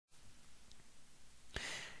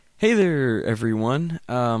Hey there, everyone.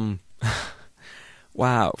 Wow.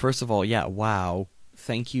 First of all, yeah, wow.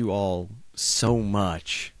 Thank you all so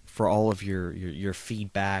much for all of your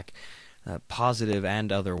feedback, positive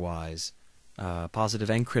and otherwise,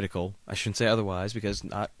 positive and critical. I shouldn't say otherwise because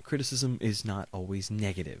criticism is not always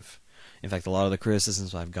negative. In fact, a lot of the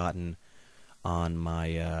criticisms I've gotten on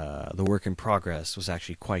my the work in progress was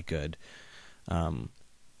actually quite good. Um,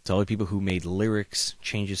 to all the people who made lyrics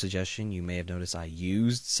change a suggestion, you may have noticed I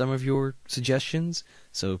used some of your suggestions.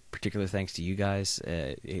 So, particular thanks to you guys.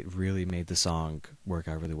 It really made the song work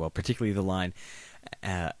out really well. Particularly the line,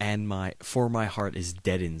 "And my for my heart is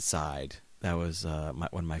dead inside." That was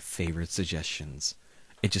one of my favorite suggestions.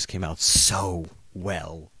 It just came out so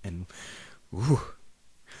well, and whew,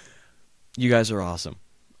 you guys are awesome.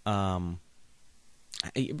 Um,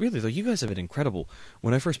 Really though, you guys have been incredible.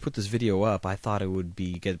 When I first put this video up, I thought it would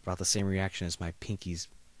get about the same reaction as my pinkies.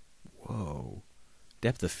 Whoa,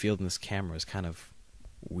 depth of field in this camera is kind of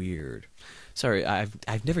weird. Sorry,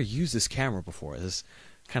 I've never used this camera before. This is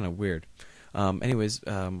kind of weird. Anyways,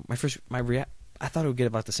 I thought it would get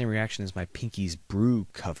about the same reaction as my Pinky's Brew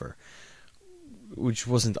cover, which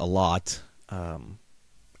wasn't a lot,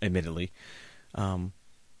 admittedly. Um,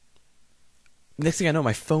 Next thing I know,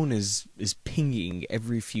 my phone is pinging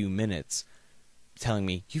every few minutes, telling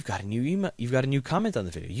me you've got a new email, you've got a new comment on the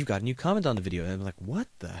video, you've got a new comment on the video, and I'm like, what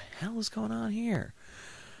the hell is going on here?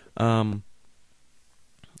 And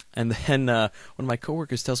then one of my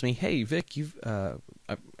coworkers tells me, "Hey Vic,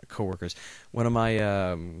 coworkers, one of my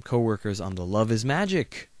coworkers on the Love Is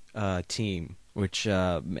Magic team, which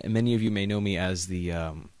many of you may know me as the I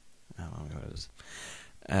don't know what it is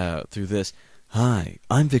through this." "Hi,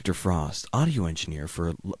 I'm Victor Frost, audio engineer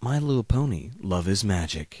for My Little Pony, Love is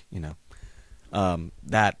Magic."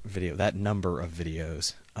 That video, that number of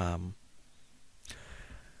videos.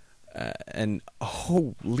 And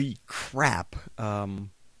holy crap, I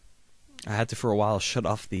had to for a while shut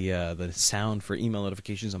off the sound for email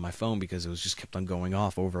notifications on my phone because it was just kept on going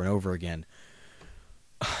off over and over again.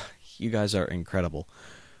 You guys are incredible.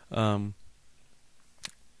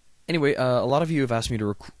 Anyway, a lot of you have asked me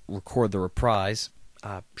to record the reprise.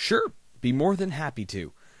 Sure, be more than happy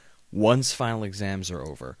to, once final exams are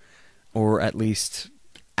over, or at least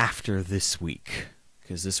after this week,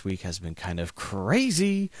 because this week has been kind of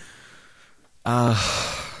crazy. God,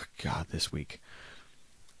 this week.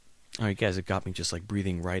 Alright, guys, it got me just like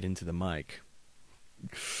breathing right into the mic.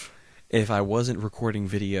 If I wasn't recording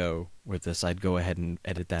video with this, I'd go ahead and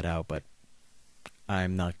edit that out, but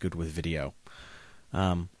I'm not good with video.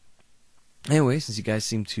 Anyway, since you guys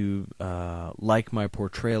seem to like my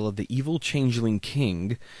portrayal of the evil changeling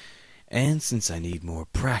king, and since I need more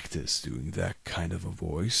practice doing that kind of a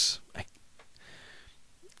voice,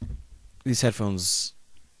 these headphones,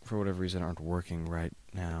 for whatever reason, aren't working right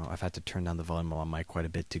now. I've had to turn down the volume on my mic quite a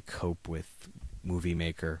bit to cope with Movie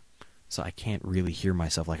Maker, so I can't really hear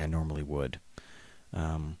myself like I normally would.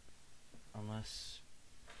 Unless...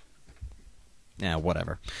 yeah,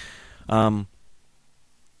 whatever.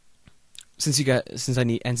 Since I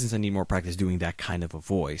need more practice doing that kind of a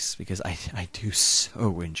voice, because I do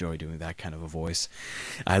so enjoy doing that kind of a voice.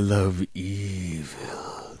 I love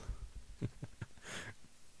evil.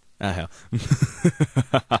 Ah, hell.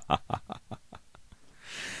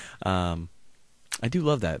 I do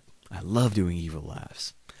love that. I love doing evil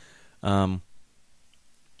laughs.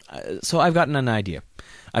 So I've gotten an idea.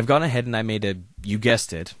 I've gone ahead and I made you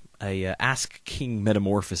guessed it, a Ask King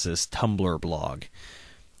Metamorphosis Tumblr blog.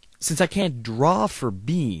 Since I can't draw for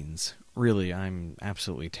beans, really, I'm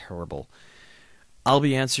absolutely terrible, I'll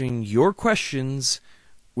be answering your questions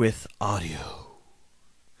with audio.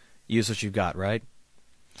 Use what you've got, right?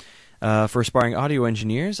 For aspiring audio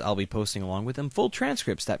engineers, I'll be posting along with them full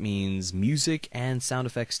transcripts. That means music and sound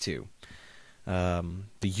effects too. The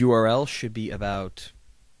URL should be about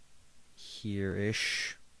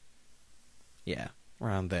here-ish. Yeah,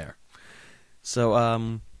 around there.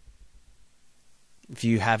 So, if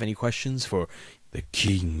you have any questions for the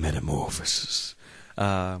King Metamorphosis,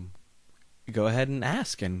 go ahead and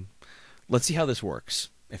ask, and let's see how this works.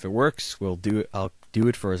 If it works, we'll do it. I'll do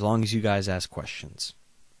it for as long as you guys ask questions.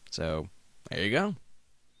 So, there you go.